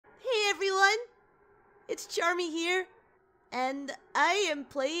it's Charmy here, and I am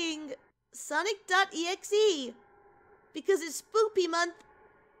playing Sonic.EXE because it's Spoopy Month,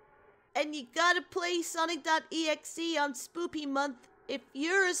 and you gotta play Sonic.EXE on Spoopy Month if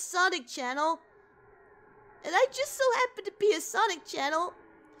you're a Sonic channel, and I just so happen to be a Sonic channel,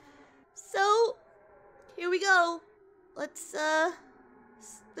 so here we go. Let's play.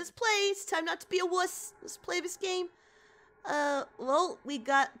 It's time not to be a wuss. Let's play this game. Well, we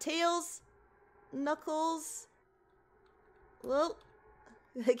got Tails, Knuckles. Well,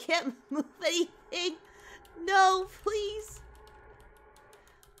 I can't move anything. No, please.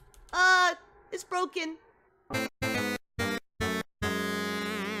 It's broken.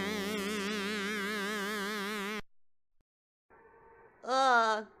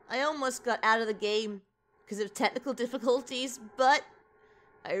 I almost got out of the game because of technical difficulties, but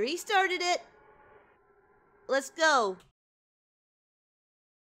I restarted it. Let's go.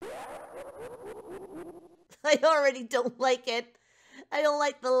 I already don't like it. I don't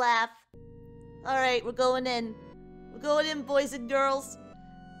like the laugh. Alright, we're going in. We're going in, boys and girls.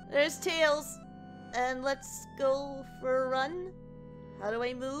 There's Tails. And let's go for a run. How do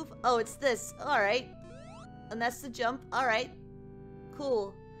I move? Oh, it's this. Alright. And that's the jump. Alright.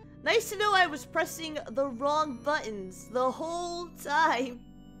 Cool. Nice to know I was pressing the wrong buttons the whole time.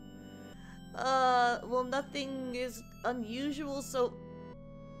 Well, nothing is unusual, so...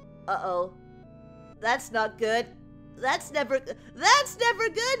 Uh-oh. That's not good. That's never good.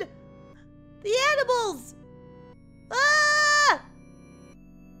 The animals! Ah!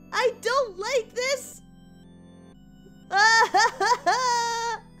 I don't like this!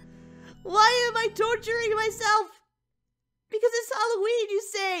 Ah! Why am I torturing myself? Because it's Halloween, you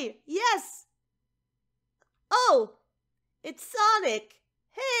say? Yes! Oh! It's Sonic!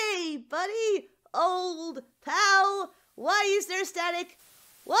 Hey, buddy! Old pal! Why is there static?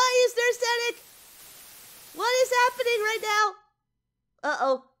 Why is there static? What is happening right now?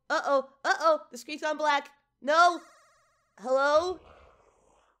 Uh-oh. Uh-oh. Uh-oh. The screen's gone black. No. Hello?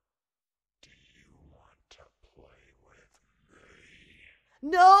 Do you want to play with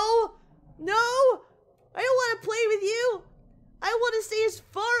me? No! No! I don't want to play with you! I want to stay as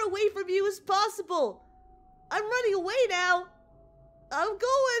far away from you as possible! I'm running away now! I'm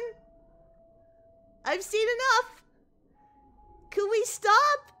going! I've seen enough! Can we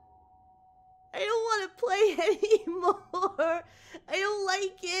stop? I don't want to play anymore! I don't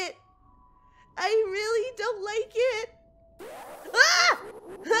like it! I really don't like it! Ah!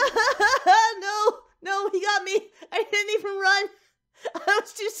 No! No, he got me! I didn't even run! I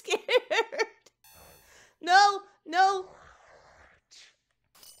was too scared! No! No!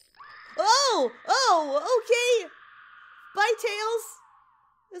 Oh! Oh! Okay! Bye, Tails!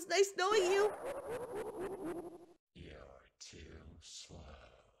 It's nice knowing you. You're too slow.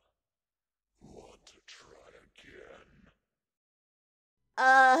 Want to try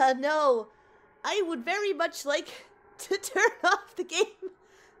again? No. I would very much like to turn off the game,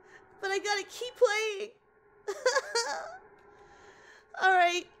 but I gotta keep playing.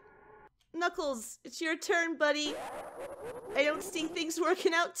 Alright. Knuckles, it's your turn, buddy. I don't see things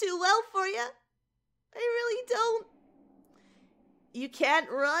working out too well for you. I really don't. You can't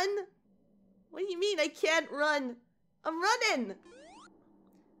run? What do you mean I can't run? I'm running!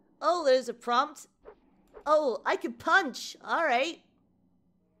 Oh, there's a prompt. Oh, I can punch. Alright.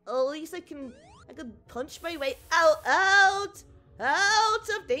 Oh, at least I can punch my way out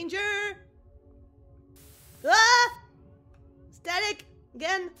of danger. Ah! Static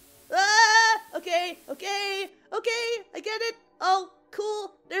again. Ah! Okay, I get it. Oh,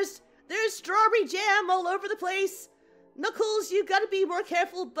 cool. There's strawberry jam all over the place. Knuckles, you gotta be more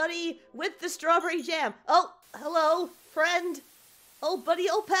careful, buddy, with the strawberry jam. Oh, hello, friend. Oh, buddy,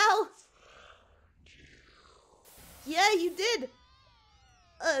 old pal. Yeah, you did.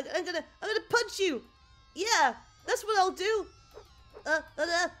 I'm gonna punch you. Yeah, that's what I'll do.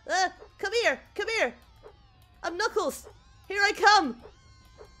 Come here. I'm Knuckles. Here I come.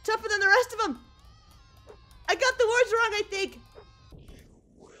 Tougher than the rest of them. I got the words wrong, I think. You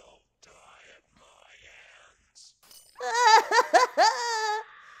will die at my hands.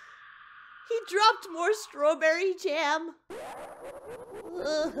 He dropped more strawberry jam.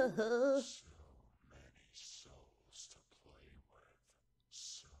 So many souls to play with.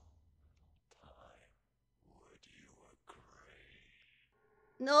 So little time. Would you agree?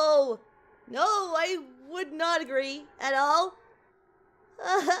 No, I would not agree at all.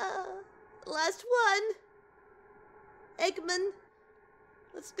 Last one. Eggman.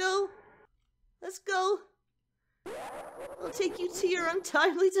 Let's go. I'll take you to your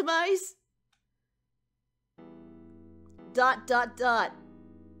untimely demise. ...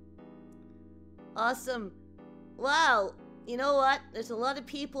 Awesome. Wow. You know what? There's a lot of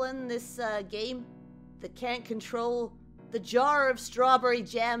people in this game that can't control the jar of strawberry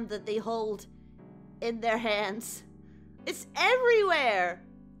jam that they hold in their hands. It's everywhere!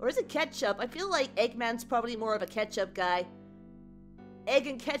 Or is it ketchup? I feel like Eggman's probably more of a ketchup guy. Egg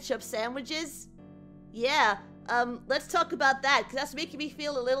and ketchup sandwiches? Yeah, let's talk about that, because that's making me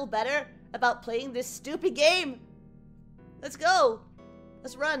feel a little better about playing this stupid game. Let's go.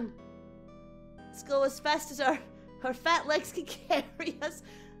 Let's run. Let's go as fast as our fat legs can carry us.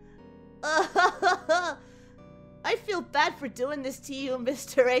 I feel bad for doing this to you,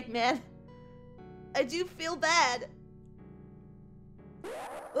 Mr. Eggman. I do feel bad.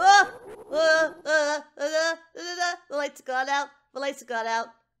 The lights have gone out. The lights have gone out.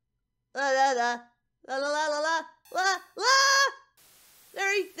 There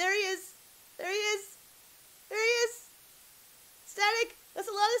he is. There he is. There he is. Static. That's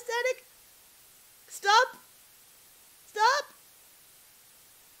a lot of static. Stop. Stop.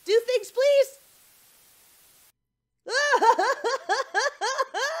 Do things, please.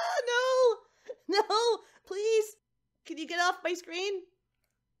 No, please. Can you get off my screen?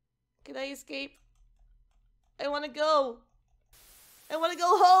 Can I escape? I want to go. I want to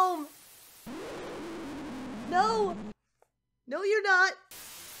go home. No. No, you're not.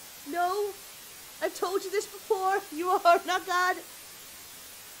 No. I've told you this before. You are not God.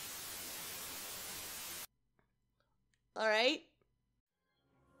 Alright.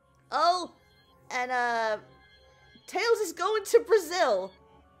 Oh, and Tails is going to Brazil.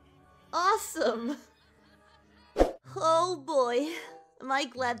 Awesome. Oh boy. Am I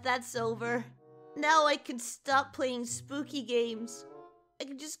glad that's over. Now I can stop playing spooky games. I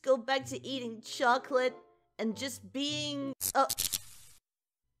can just go back to eating chocolate and just being...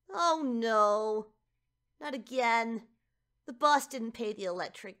 Oh no. Not again. The boss didn't pay the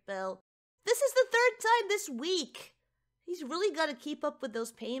electric bill. This is the third time this week. He's really got to keep up with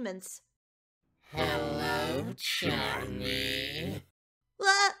those payments. Hello, Charmy.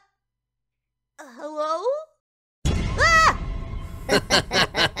 What? Hello? Ah!